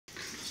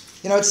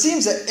You know, it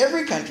seems that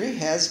every country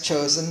has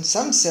chosen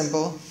some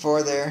symbol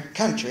for their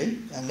country,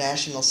 a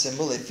national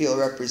symbol they feel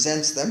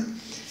represents them.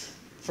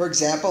 For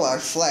example, our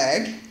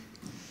flag.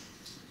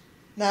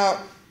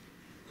 Now,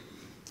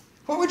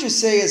 what would you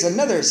say is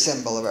another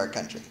symbol of our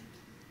country?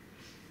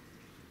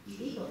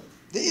 The eagle.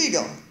 The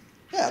eagle.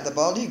 Yeah, the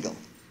bald eagle.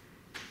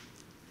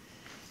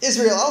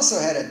 Israel also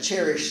had a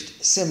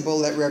cherished symbol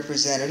that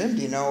represented him.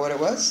 Do you know what it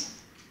was?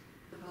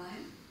 The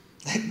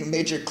vine. A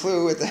major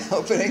clue at the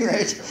opening,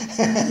 right?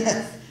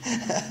 Yes.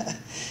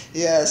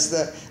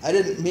 Yes, I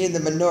didn't mean the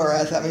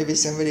menorah. I thought maybe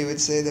somebody would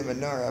say the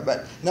menorah.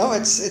 But no,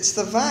 it's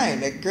the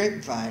vine, a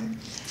grapevine.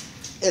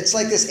 It's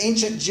like this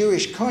ancient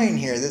Jewish coin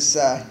here.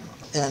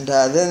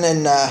 Then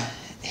in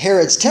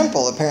Herod's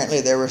temple,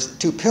 apparently there were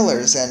two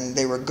pillars, and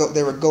they were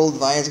gold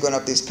vines going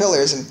up these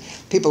pillars, and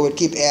people would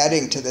keep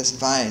adding to this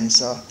vine.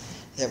 So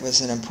it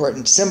was an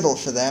important symbol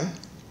for them.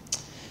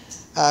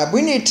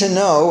 We need to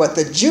know what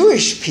the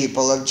Jewish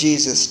people of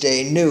Jesus'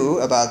 day knew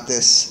about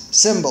this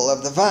symbol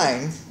of the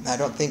vine. I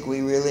don't think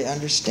we really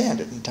understand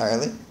it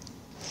entirely.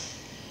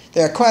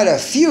 There are quite a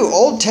few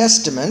Old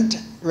Testament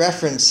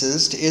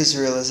references to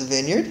Israel as a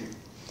vineyard,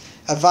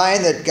 a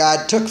vine that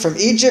God took from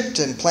Egypt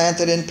and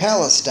planted in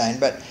Palestine.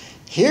 But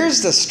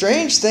here's the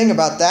strange thing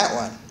about that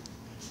one.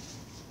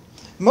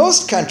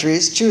 Most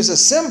countries choose a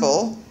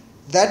symbol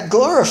that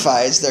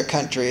glorifies their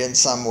country in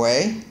some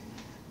way.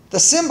 The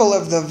symbol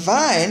of the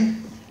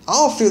vine,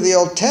 all through the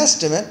Old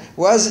Testament,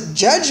 was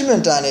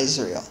judgment on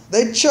Israel.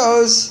 They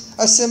chose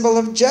a symbol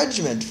of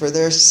judgment for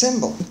their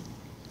symbol.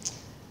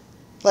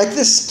 Like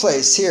this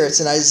place here, it's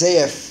in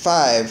Isaiah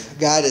 5.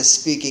 God is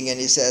speaking and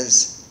he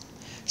says,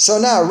 "So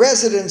now,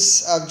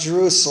 residents of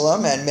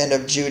Jerusalem and men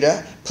of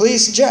Judah,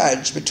 please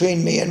judge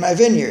between me and my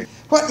vineyard.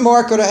 What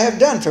more could I have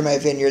done for my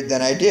vineyard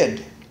than I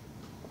did?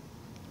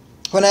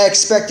 When I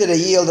expected a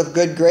yield of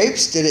good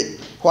grapes,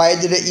 why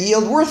did it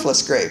yield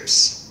worthless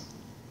grapes?"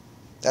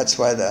 That's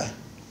why the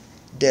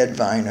dead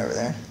vine over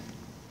there.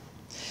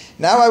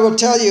 "Now I will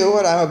tell you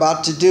what I'm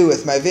about to do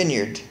with my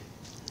vineyard.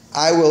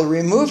 I will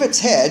remove its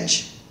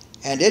hedge,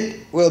 and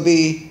it will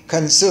be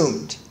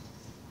consumed."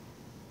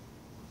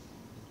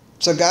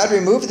 So God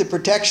removed the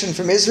protection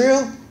from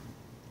Israel,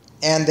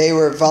 and they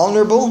were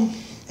vulnerable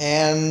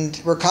and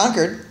were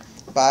conquered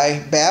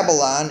by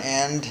Babylon,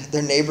 and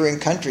their neighboring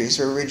countries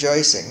were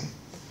rejoicing.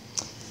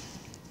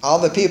 All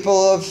the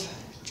people of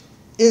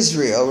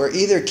Israel were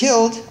either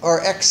killed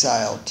or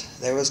exiled.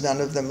 There was none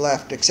of them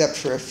left except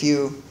for a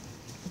few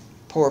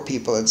poor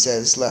people, it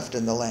says, left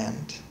in the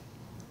land.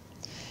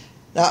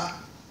 Now,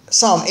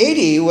 Psalm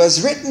 80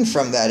 was written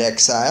from that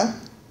exile,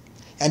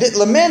 and it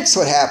laments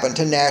what happened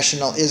to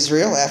national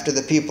Israel after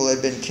the people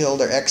had been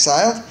killed or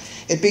exiled.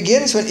 It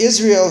begins when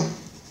Israel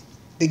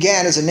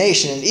began as a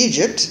nation in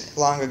Egypt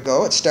long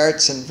ago. It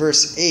starts in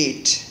verse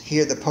 8.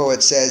 Here the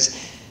poet says,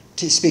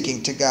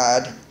 speaking to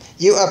God,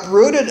 "You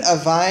uprooted a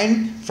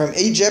vine from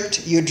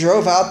Egypt. You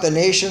drove out the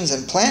nations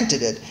and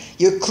planted it.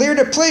 You cleared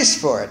a place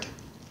for it.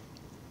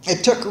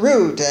 It took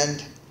root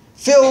and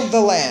filled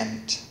the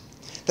land.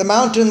 The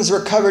mountains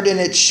were covered in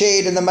its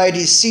shade, and the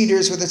mighty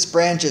cedars with its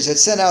branches. It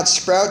sent out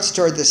sprouts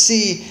toward the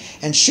sea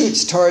and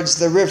shoots towards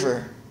the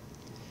river.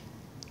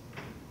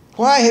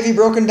 Why have you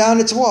broken down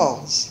its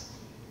walls,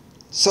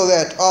 so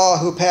that all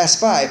who pass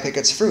by pick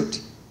its fruit?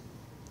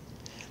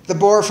 The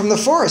boar from the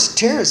forest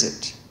tears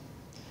it,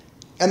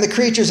 and the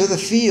creatures of the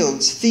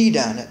fields feed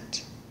on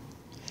it.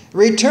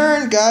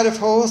 Return, God of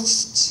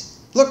hosts,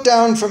 look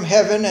down from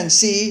heaven and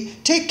see,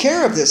 take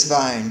care of this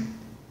vine.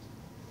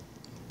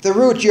 The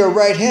root your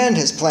right hand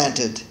has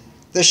planted,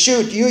 the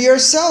shoot you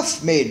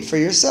yourself made for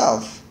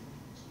yourself.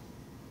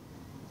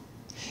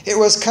 It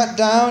was cut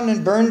down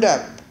and burned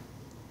up.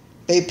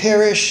 They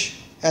perish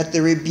at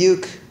the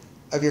rebuke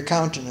of your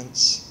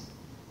countenance."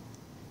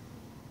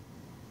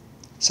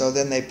 So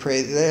then they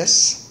pray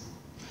this,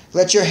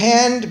 "Let your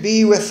hand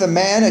be with the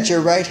man at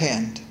your right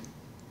hand,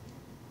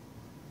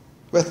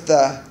 with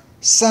the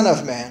Son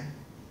of Man,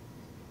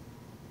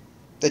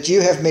 that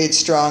you have made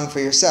strong for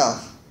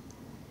yourself.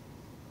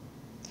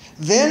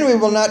 Then we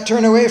will not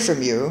turn away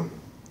from you.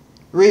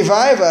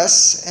 Revive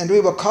us, and we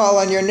will call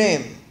on your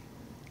name.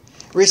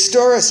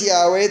 Restore us,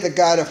 Yahweh, the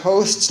God of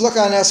hosts. Look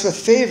on us with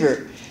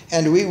favor,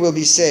 and we will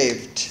be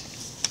saved."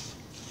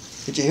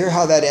 Did you hear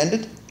how that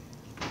ended?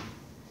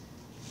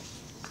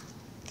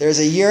 There's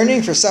a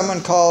yearning for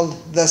someone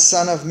called the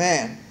Son of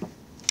Man.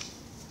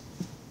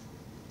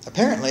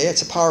 Apparently,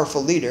 it's a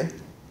powerful leader.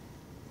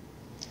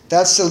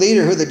 That's the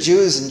leader who the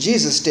Jews in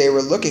Jesus' day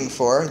were looking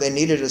for. They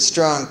needed a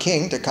strong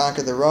king to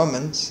conquer the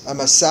Romans. A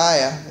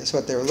Messiah is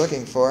what they were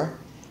looking for.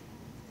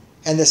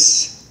 And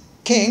this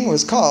king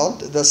was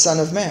called the Son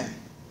of Man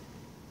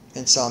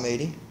in Psalm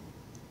 80.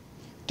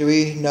 Do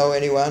we know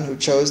anyone who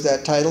chose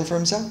that title for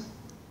himself?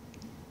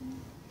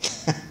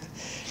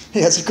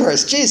 Yes, of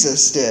course,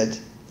 Jesus did.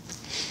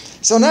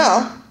 So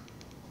now,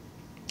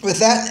 with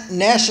that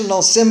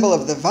national symbol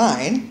of the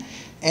vine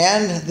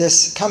and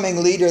this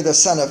coming leader, the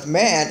Son of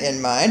Man,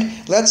 in mind,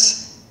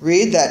 let's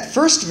read that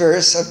first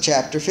verse of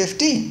chapter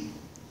 15.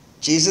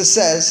 Jesus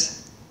says,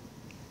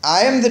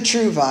 I am the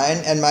true vine,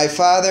 and my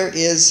Father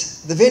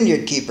is the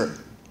vineyard keeper.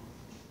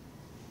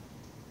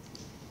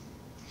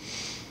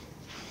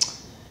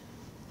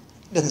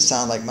 Doesn't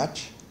sound like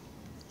much.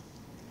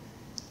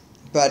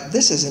 But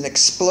this is an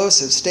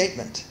explosive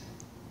statement.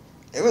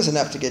 It was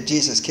enough to get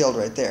Jesus killed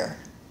right there.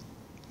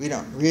 We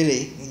don't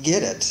really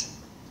get it.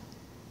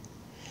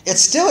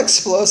 It's still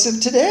explosive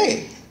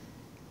today.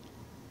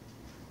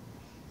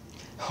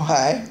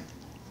 Why?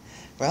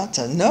 Well,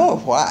 to know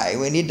why,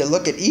 we need to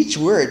look at each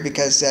word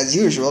because, as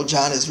usual,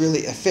 John is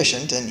really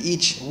efficient and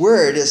each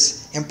word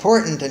is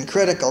important and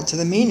critical to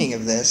the meaning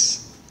of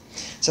this.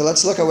 So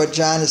let's look at what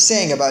John is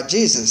saying about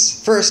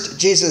Jesus. First,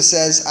 Jesus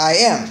says, I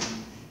am.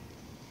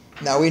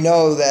 Now we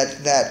know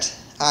that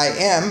I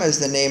am is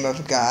the name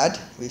of God.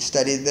 We've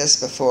studied this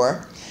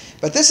before.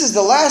 But this is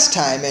the last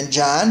time in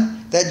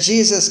John that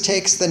Jesus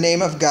takes the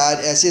name of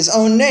God as his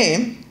own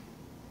name.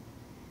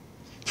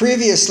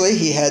 Previously,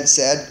 he had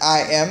said,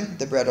 I am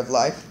the bread of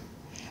life.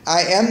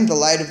 I am the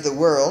light of the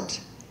world.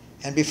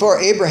 And before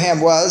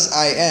Abraham was,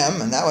 I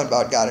am. And that one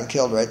about got him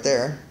killed right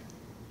there.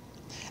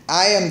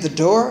 I am the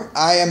door.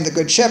 I am the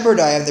good shepherd.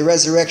 I am the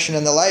resurrection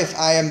and the life.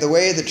 I am the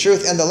way, the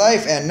truth, and the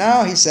life. And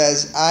now he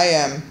says, I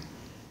am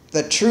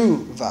the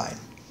true vine.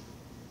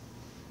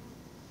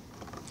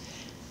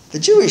 The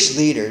Jewish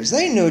leaders,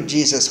 they knew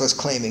Jesus was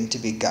claiming to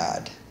be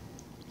God.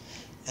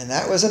 And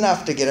that was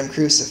enough to get him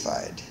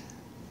crucified.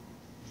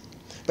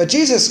 But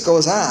Jesus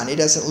goes on. He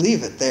doesn't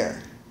leave it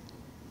there.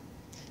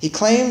 He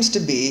claims to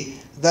be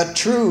the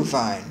true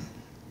vine.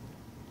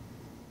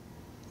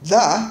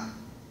 The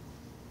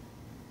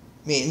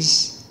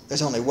means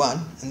there's only one,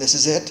 and this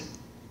is it.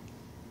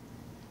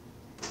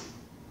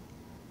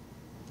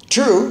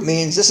 True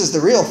means this is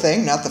the real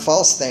thing, not the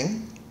false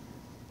thing.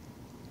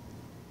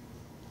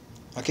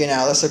 Okay,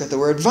 now let's look at the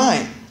word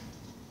vine.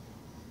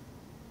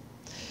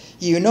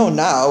 You know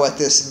now what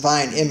this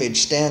vine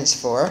image stands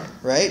for,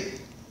 right?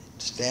 It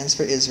stands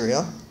for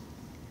Israel.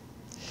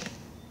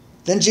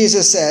 Then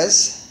Jesus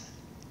says,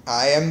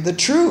 I am the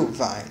true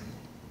vine.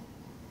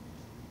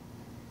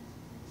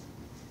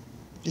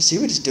 You see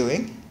what he's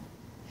doing?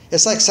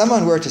 It's like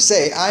someone were to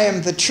say, I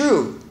am the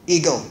true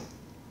eagle.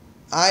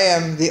 I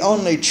am the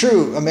only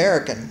true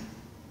American.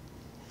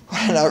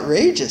 What an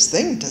outrageous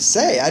thing to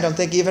say. I don't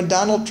think even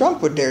Donald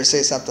Trump would dare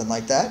say something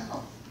like that.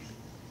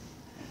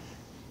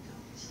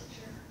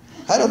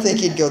 I don't think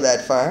he'd go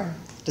that far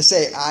to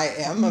say, I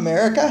am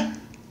America.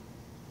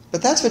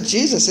 But that's what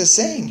Jesus is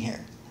saying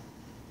here.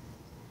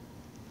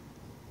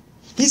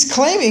 He's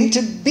claiming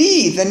to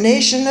be the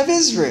nation of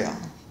Israel.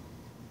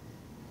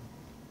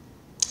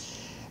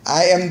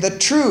 I am the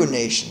true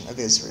nation of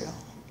Israel.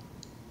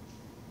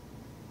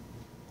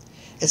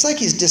 It's like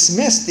he's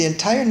dismissed the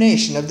entire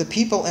nation of the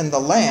people in the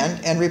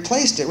land and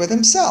replaced it with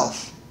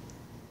himself.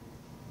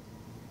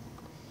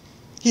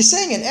 He's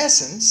saying, in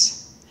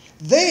essence,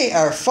 they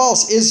are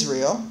false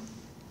Israel,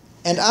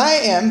 and I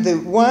am the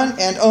one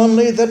and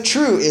only the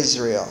true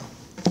Israel.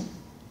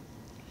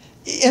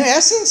 In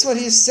essence, what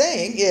he's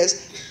saying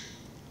is,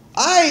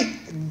 I,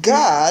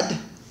 God,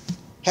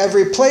 have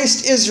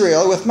replaced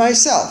Israel with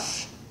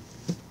myself.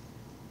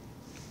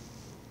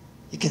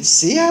 You can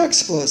see how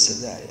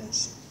explosive that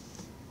is.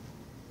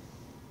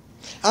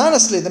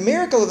 Honestly, the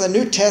miracle of the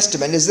New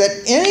Testament is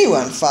that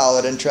anyone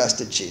followed and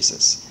trusted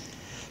Jesus.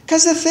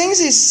 Because the things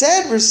he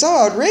said were so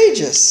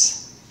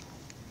outrageous.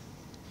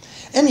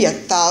 And yet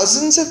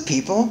thousands of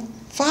people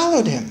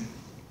followed him.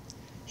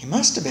 He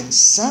must have been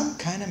some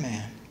kind of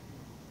man.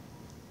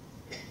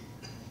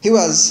 He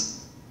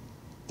was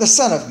the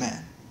Son of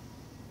Man.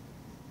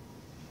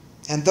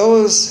 And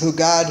those who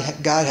God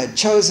had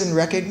chosen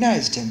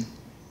recognized him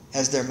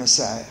as their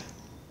Messiah.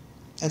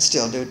 And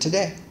still do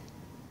today.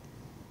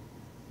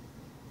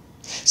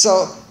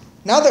 So,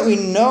 now that we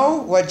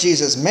know what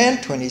Jesus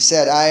meant when he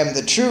said, I am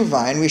the true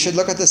vine, we should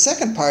look at the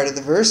second part of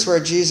the verse where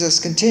Jesus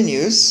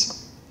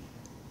continues,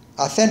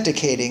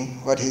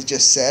 authenticating what he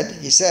just said.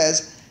 He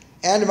says,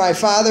 and my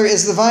Father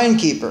is the vine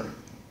keeper.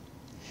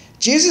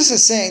 Jesus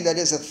is saying that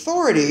his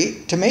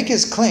authority to make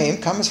his claim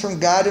comes from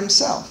God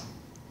himself.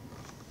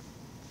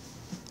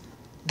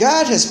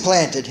 God has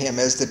planted him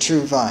as the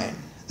true vine,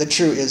 the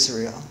true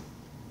Israel.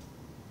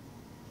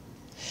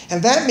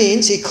 And that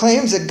means he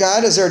claims that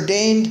God has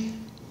ordained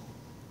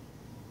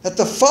that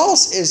the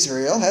false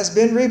Israel has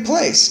been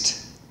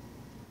replaced.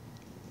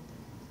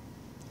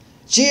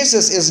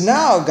 Jesus is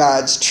now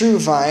God's true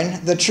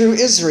vine, the true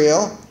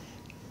Israel.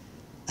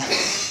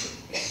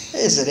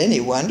 Is it any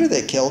wonder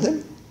they killed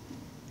him?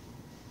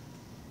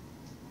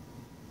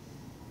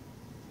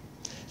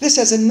 This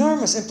has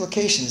enormous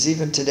implications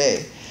even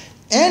today.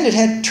 And it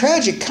had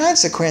tragic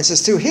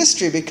consequences through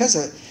history because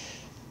of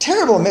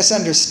terrible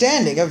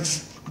misunderstanding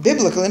of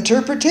biblical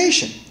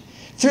interpretation.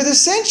 Through the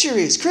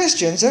centuries,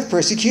 Christians have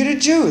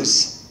persecuted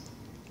Jews.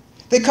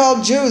 They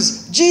called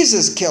Jews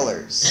Jesus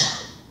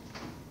killers.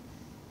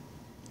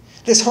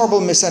 This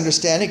horrible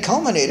misunderstanding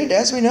culminated,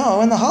 as we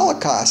know, in the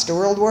Holocaust or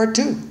World War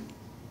II.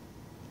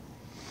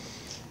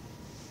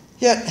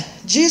 Yet,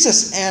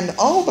 Jesus and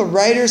all the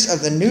writers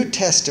of the New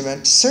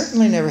Testament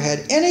certainly never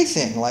had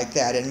anything like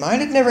that in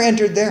mind. It never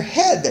entered their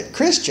head that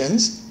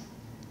Christians,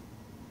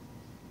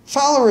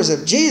 followers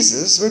of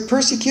Jesus, would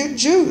persecute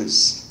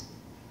Jews.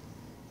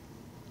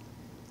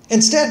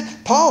 Instead,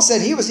 Paul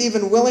said he was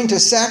even willing to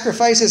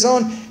sacrifice his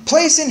own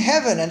place in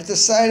heaven and at the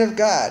side of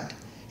God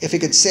if he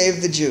could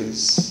save the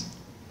Jews.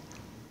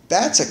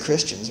 That's a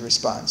Christian's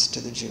response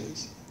to the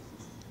Jews.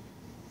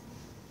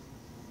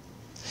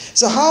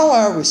 So how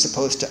are we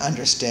supposed to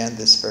understand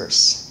this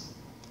verse?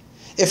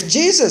 If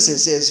Jesus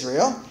is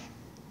Israel,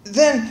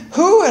 then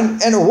who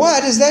and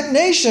what is that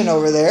nation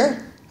over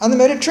there on the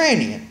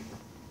Mediterranean,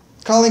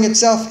 calling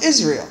itself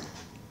Israel?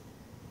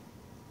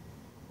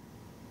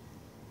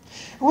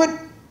 What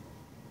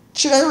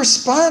should our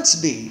response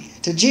be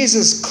to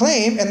Jesus'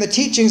 claim and the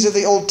teachings of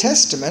the Old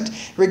Testament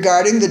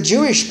regarding the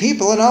Jewish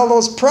people and all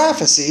those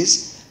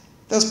prophecies,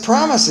 those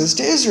promises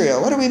to Israel?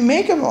 What do we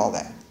make of all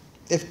that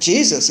if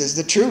Jesus is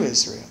the true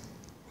Israel?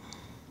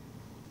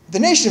 The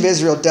nation of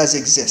Israel does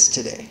exist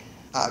today,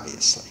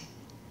 obviously.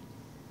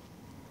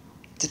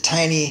 It's a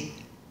tiny,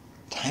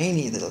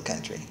 tiny little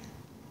country.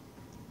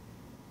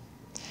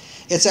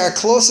 It's our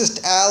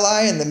closest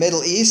ally in the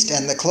Middle East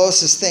and the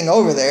closest thing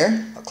over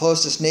there, the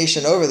closest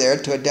nation over there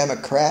to a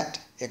democratic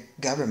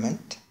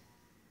government.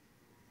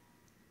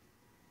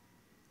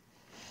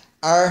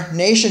 Our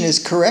nation is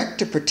correct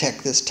to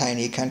protect this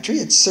tiny country.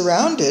 It's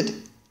surrounded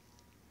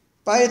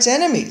by its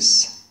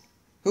enemies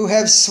who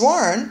have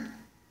sworn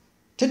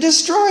to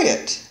destroy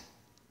it.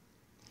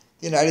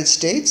 The United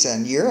States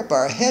and Europe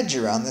are a hedge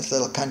around this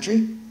little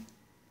country.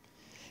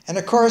 And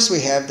of course we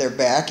have their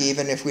back,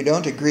 even if we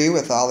don't agree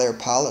with all their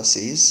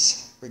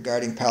policies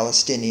regarding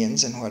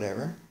Palestinians and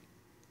whatever.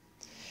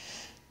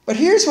 But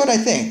here's what I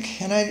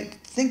think, and I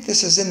think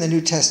this is in the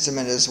New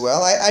Testament as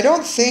well. I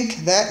don't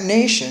think that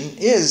nation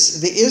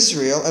is the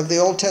Israel of the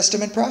Old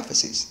Testament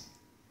prophecies,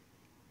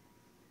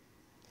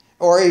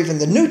 or even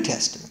the New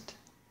Testament.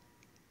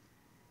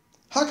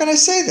 How can I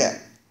say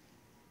that?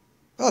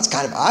 Well, it's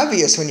kind of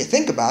obvious when you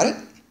think about it.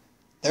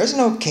 There's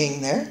no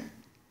king there.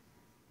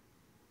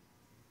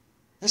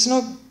 There's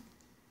no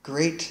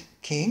great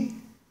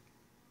king.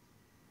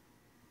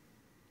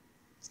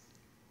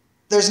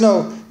 There's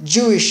no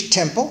Jewish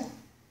temple.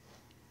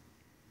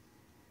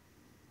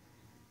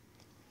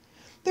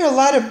 There are a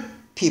lot of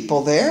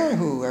people there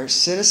who are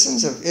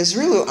citizens of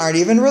Israel who aren't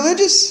even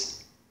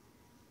religious.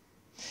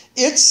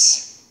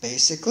 It's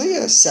basically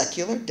a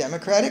secular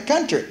democratic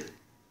country.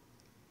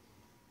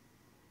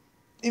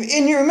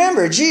 And you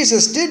remember,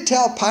 Jesus did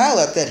tell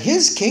Pilate that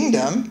his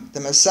kingdom, the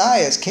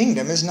Messiah's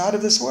kingdom, is not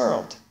of this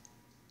world.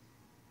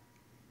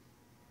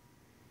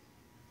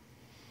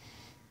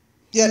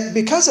 Yet,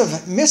 because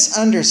of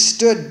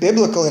misunderstood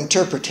biblical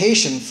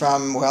interpretation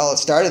from, well, it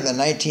started in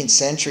the 19th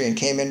century and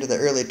came into the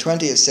early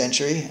 20th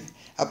century,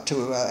 up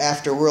to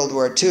after World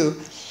War II,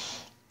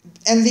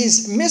 and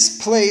these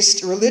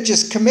misplaced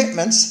religious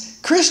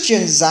commitments,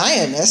 Christian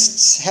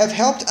Zionists have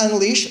helped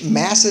unleash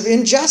massive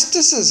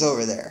injustices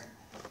over there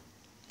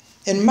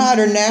in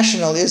modern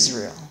national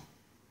Israel.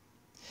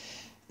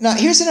 Now,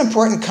 here's an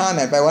important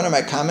comment by one of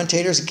my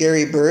commentators,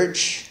 Gary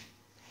Burge.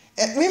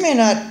 We may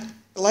not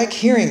like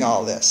hearing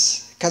all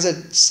this because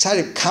it's kind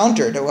of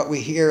counter to what we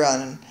hear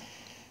on,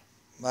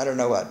 I don't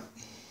know what,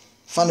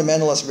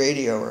 fundamentalist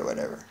radio or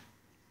whatever.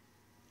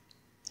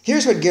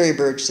 Here's what Gary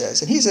Burge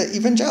says, and he's an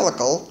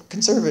evangelical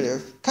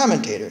conservative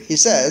commentator. He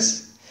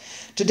says,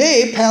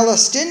 "Today,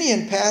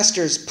 Palestinian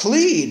pastors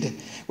plead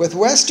with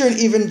Western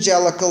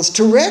evangelicals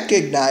to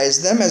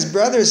recognize them as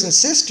brothers and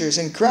sisters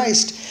in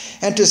Christ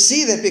and to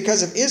see that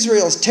because of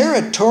Israel's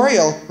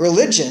territorial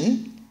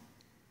religion,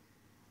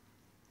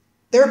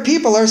 their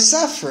people are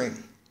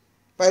suffering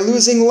by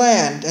losing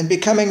land and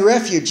becoming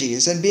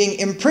refugees and being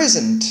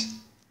imprisoned.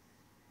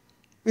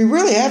 We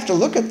really have to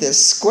look at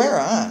this square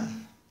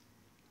on.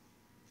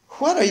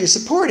 What are you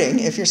supporting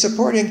if you're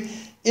supporting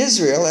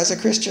Israel as a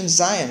Christian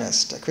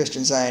Zionist? A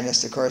Christian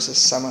Zionist, of course, is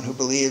someone who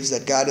believes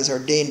that God has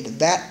ordained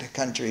that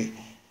country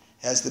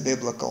as the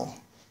biblical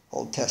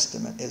Old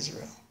Testament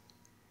Israel.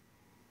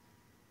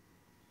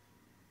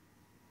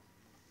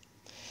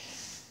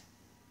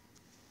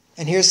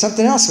 And here's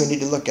something else we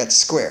need to look at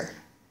square.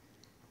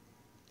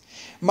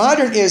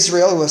 Modern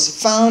Israel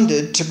was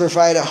founded to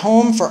provide a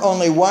home for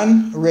only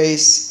one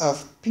race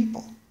of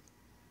people.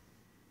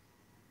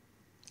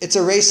 It's a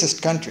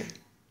racist country.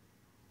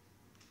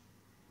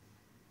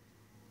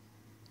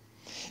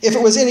 If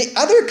it was any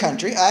other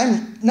country,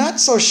 I'm not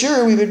so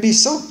sure we would be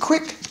so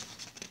quick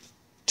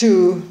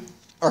to,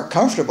 or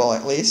comfortable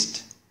at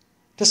least,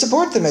 to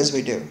support them as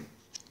we do.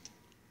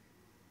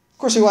 Of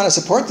course, we want to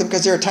support them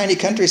because they're a tiny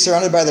country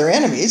surrounded by their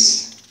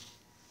enemies.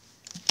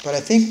 But I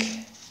think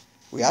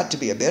we ought to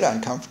be a bit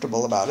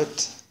uncomfortable about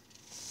it.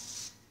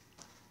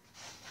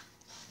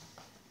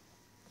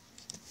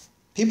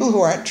 People who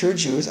aren't true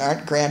Jews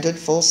aren't granted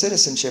full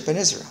citizenship in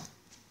Israel.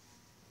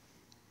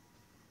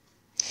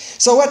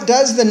 So what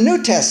does the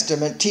New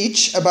Testament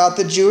teach about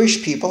the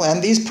Jewish people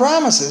and these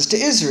promises to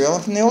Israel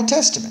from the Old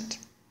Testament?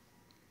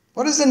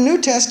 What does the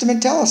New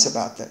Testament tell us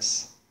about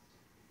this?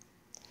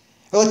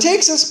 Well, it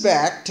takes us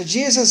back to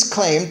Jesus'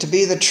 claim to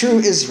be the true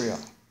Israel.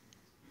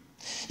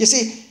 You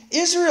see,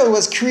 Israel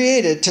was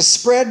created to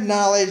spread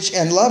knowledge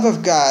and love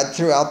of God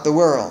throughout the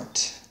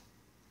world.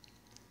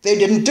 They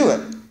didn't do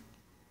it.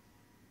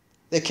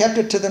 They kept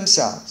it to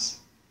themselves.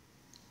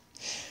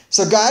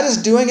 So God is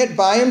doing it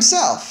by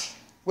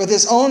himself with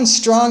his own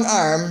strong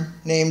arm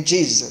named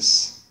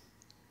Jesus.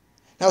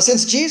 Now,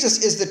 since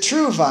Jesus is the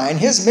true vine,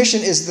 his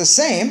mission is the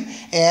same,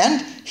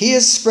 and he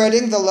is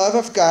spreading the love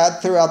of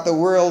God throughout the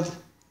world,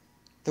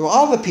 through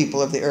all the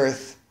people of the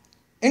earth,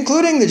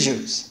 including the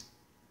Jews.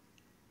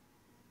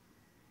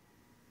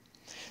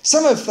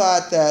 Some have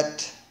thought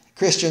that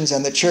Christians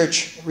and the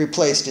church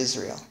replaced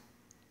Israel.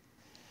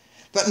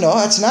 But no,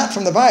 that's not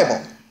from the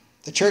Bible.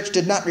 The church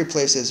did not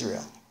replace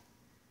Israel.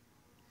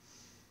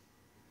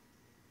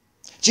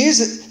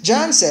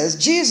 John says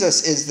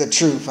Jesus is the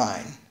true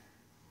vine.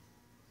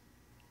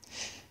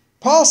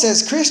 Paul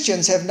says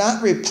Christians have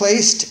not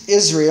replaced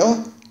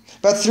Israel,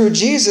 but through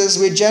Jesus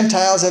we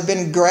Gentiles have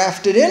been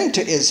grafted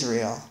into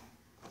Israel,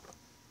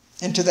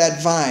 into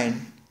that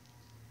vine.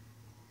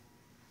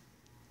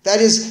 That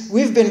is,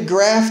 we've been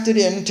grafted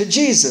into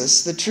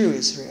Jesus, the true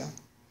Israel.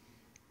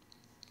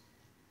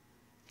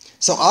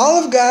 So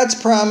all of God's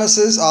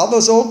promises, all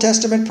those Old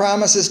Testament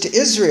promises to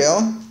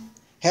Israel,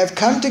 have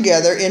come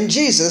together in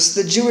Jesus,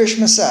 the Jewish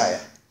Messiah.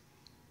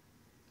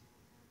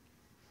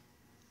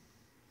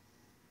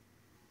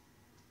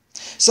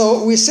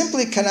 So we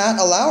simply cannot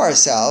allow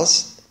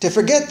ourselves to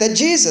forget that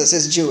Jesus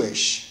is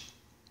Jewish.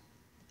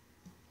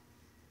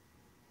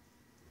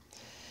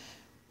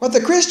 What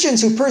the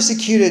Christians who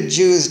persecuted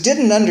Jews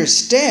didn't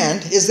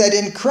understand is that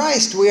in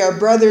Christ we are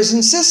brothers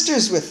and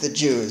sisters with the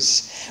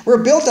Jews.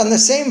 We're built on the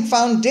same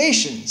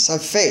foundations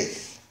of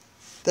faith,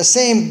 the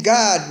same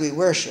God we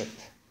worship.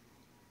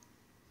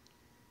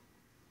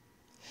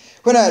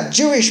 When a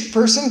Jewish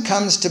person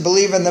comes to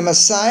believe in the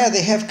Messiah,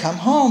 they have come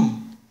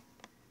home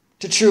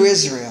to true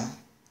Israel.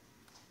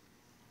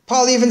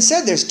 Paul even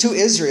said there's two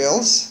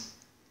Israels.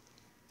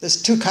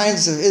 There's two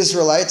kinds of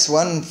Israelites,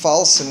 one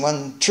false and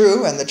one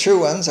true, and the true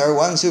ones are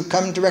ones who've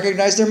come to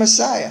recognize their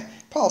Messiah.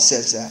 Paul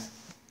says that.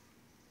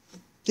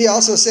 He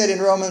also said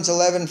in Romans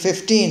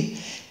 11:15,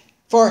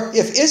 "For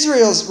if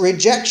Israel's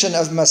rejection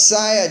of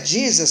Messiah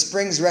Jesus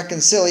brings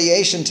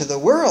reconciliation to the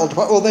world,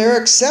 what will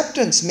their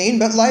acceptance mean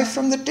but life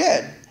from the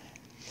dead?"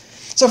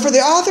 So for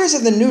the authors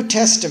of the New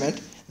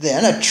Testament,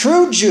 then, a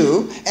true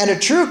Jew and a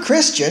true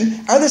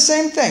Christian are the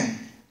same thing.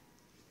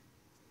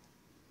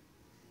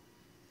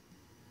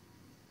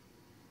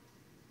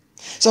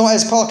 So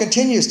as Paul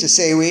continues to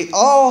say, we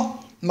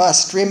all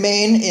must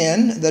remain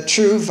in the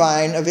true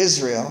vine of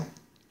Israel,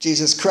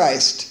 Jesus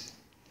Christ.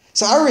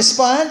 So our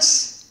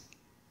response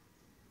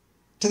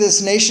to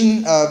this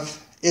nation of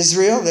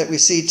Israel that we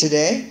see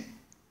today,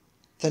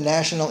 the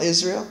national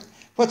Israel,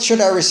 what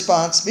should our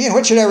response be? And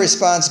what should our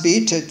response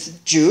be to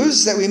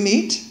Jews that we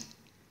meet?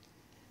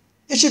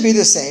 It should be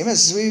the same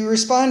as we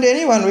respond to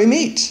anyone we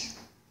meet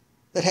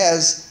that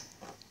has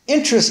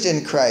interest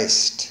in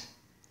Christ.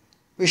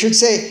 We should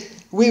say,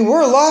 we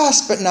were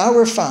lost, but now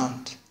we're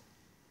found.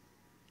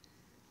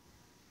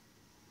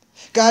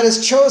 God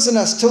has chosen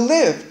us to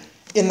live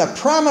in the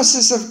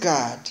promises of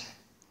God,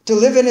 to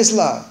live in his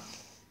love.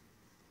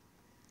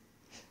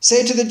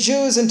 Say to the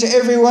Jews and to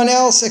everyone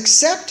else,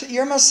 accept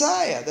your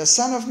Messiah, the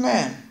Son of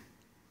Man.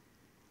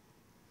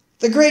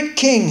 The great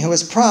King who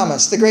was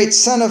promised, the great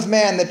Son of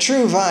Man, the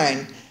true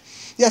vine.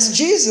 Yes,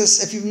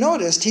 Jesus, if you've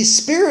noticed, he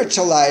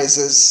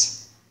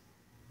spiritualizes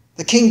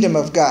the kingdom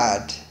of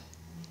God.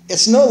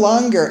 It's no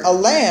longer a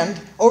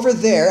land over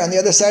there on the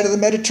other side of the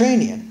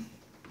Mediterranean.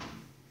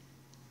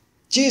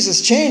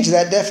 Jesus changed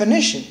that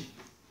definition.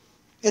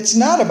 It's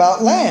not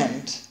about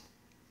land.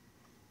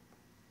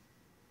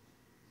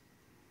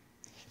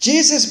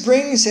 Jesus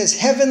brings his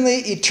heavenly,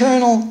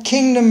 eternal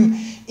kingdom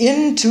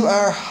into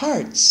our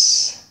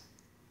hearts.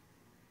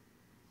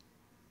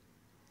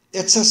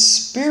 It's a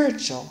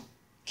spiritual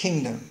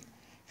kingdom,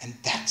 and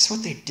that's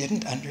what they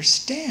didn't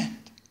understand.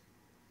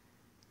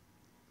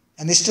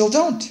 And they still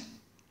don't.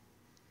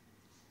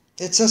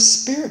 It's a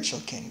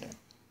spiritual kingdom.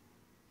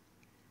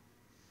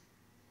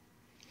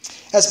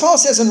 As Paul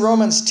says in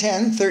Romans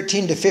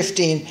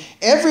 10:13-15,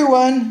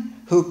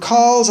 everyone who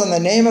calls on the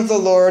name of the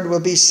Lord will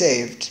be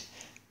saved.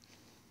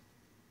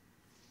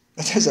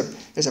 But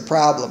there's a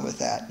problem with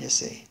that, you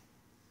see.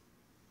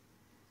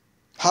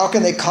 How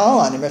can they call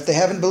on him if they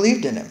haven't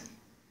believed in him?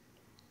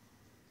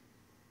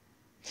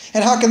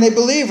 And how can they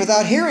believe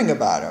without hearing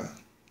about him?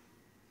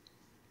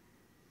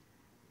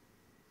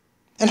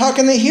 And how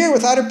can they hear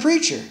without a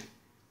preacher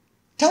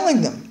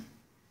telling them?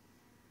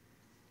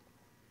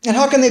 And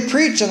how can they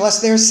preach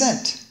unless they are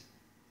sent?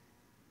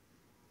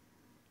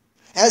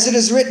 As it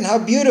is written, how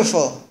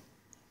beautiful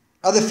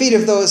are the feet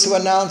of those who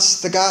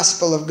announce the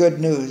gospel of good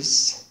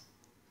news.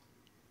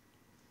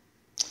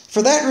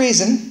 For that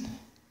reason,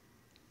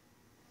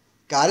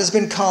 God has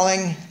been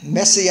calling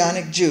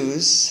Messianic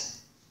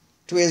Jews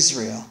to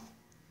Israel.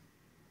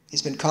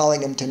 He's been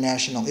calling them to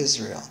national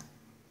Israel.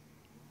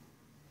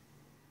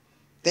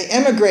 They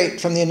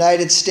emigrate from the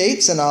United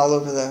States and all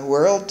over the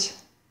world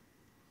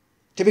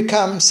to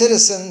become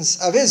citizens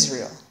of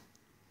Israel.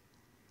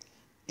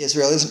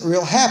 Israel isn't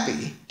real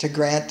happy to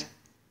grant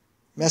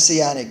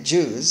Messianic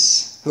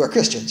Jews, who are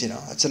Christians,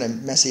 that's what a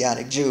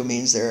Messianic Jew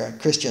means. They're a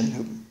Christian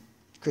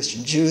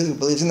Jew who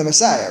believes in the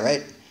Messiah,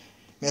 right?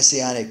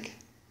 Messianic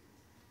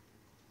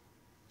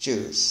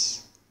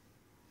Jews.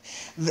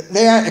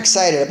 They aren't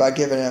excited about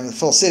giving them the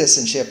full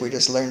citizenship. We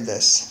just learned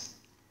this.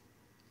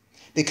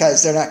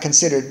 Because they're not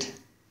considered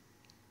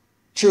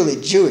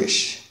truly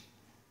Jewish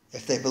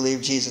if they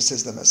believe Jesus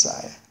is the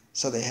Messiah.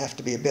 So they have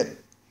to be a bit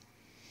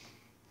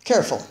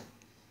careful.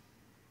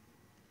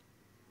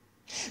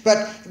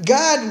 But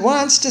God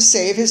wants to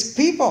save his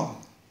people.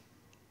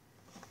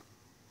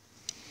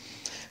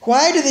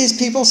 Why do these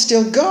people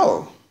still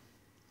go?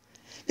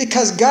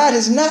 Because God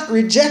has not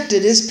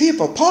rejected his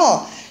people.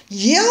 Paul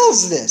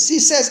yells this. He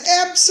says,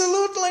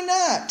 absolutely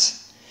not.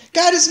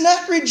 God has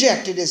not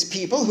rejected his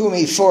people whom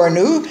he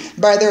foreknew.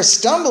 By their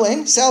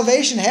stumbling,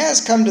 salvation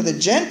has come to the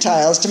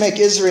Gentiles to make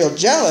Israel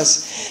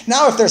jealous.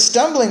 Now if their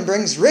stumbling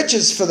brings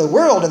riches for the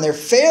world and their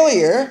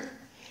failure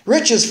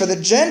riches for the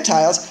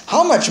Gentiles,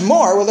 how much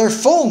more will their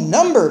full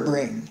number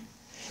bring?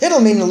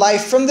 It'll mean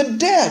life from the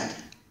dead,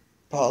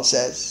 Paul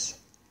says.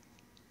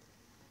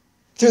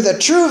 Through the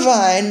true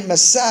vine,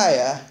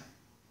 Messiah,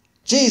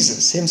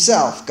 Jesus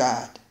himself,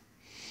 God.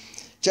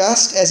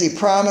 Just as he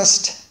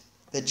promised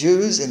the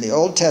Jews in the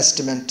Old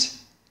Testament,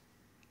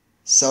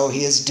 so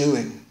he is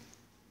doing.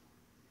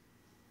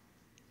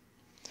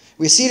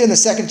 We see it in the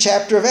 2nd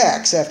chapter of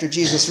Acts, after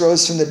Jesus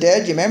rose from the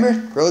dead, you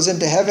remember? Rose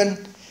into heaven,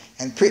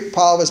 and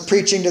Paul was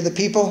preaching to the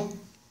people.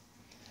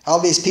 All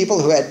these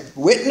people who had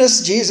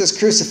witnessed Jesus'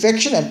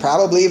 crucifixion and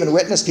probably even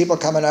witnessed people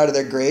coming out of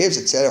their graves.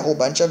 It said a whole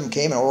bunch of them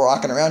came and were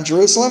walking around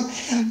Jerusalem.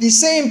 These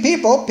same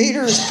people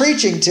Peter is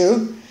preaching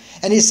to,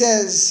 and he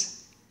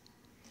says,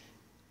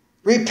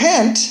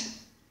 repent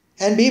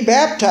and be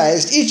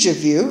baptized, each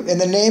of you, in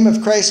the name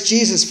of Christ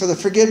Jesus for the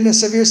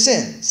forgiveness of your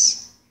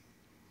sins.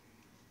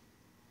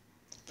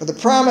 For the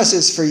promise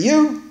is for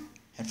you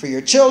and for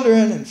your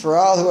children and for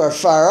all who are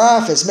far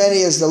off, as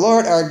many as the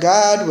Lord our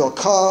God will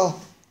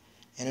call.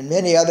 And in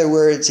many other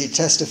words, he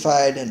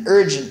testified and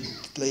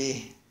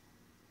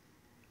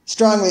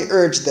strongly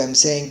urged them,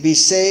 saying, be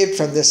saved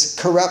from this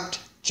corrupt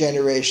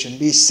generation.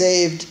 Be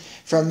saved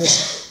from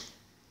this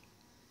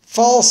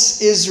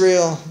false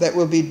Israel that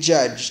will be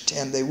judged.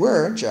 And they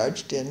were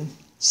judged in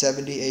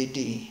 70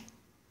 A.D.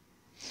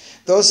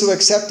 Those who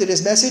accepted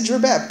his message were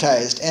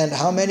baptized. And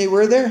how many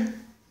were there?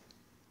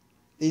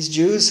 These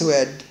Jews who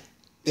had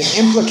been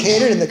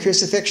implicated in the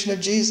crucifixion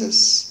of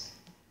Jesus.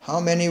 How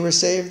many were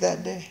saved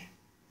that day?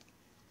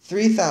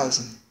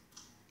 3,000.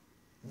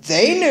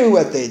 They knew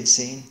what they'd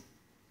seen.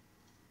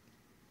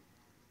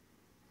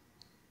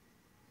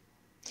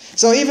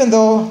 So even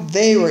though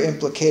they were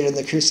implicated in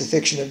the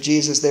crucifixion of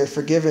Jesus, they're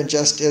forgiven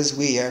just as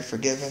we are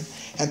forgiven.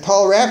 And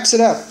Paul wraps it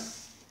up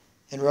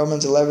in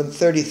Romans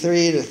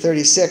 11:33 to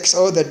 36.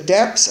 Oh, the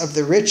depths of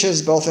the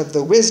riches, both of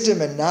the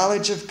wisdom and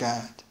knowledge of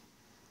God.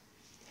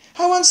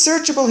 How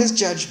unsearchable his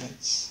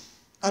judgments,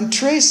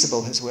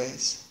 untraceable his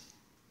ways.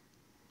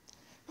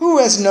 Who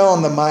has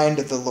known the mind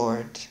of the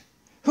Lord?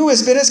 Who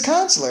has been his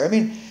counselor?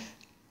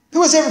 Who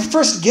was ever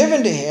first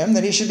given to him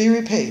that he should be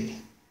repaid?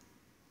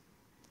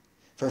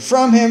 For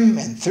from him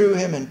and through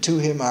him and to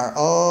him are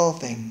all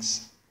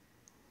things.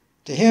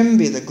 To him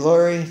be the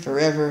glory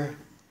forever.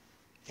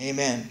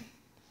 Amen.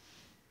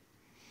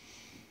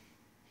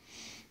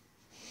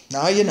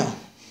 Now you know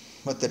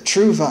what the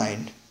true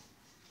vine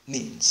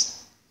means.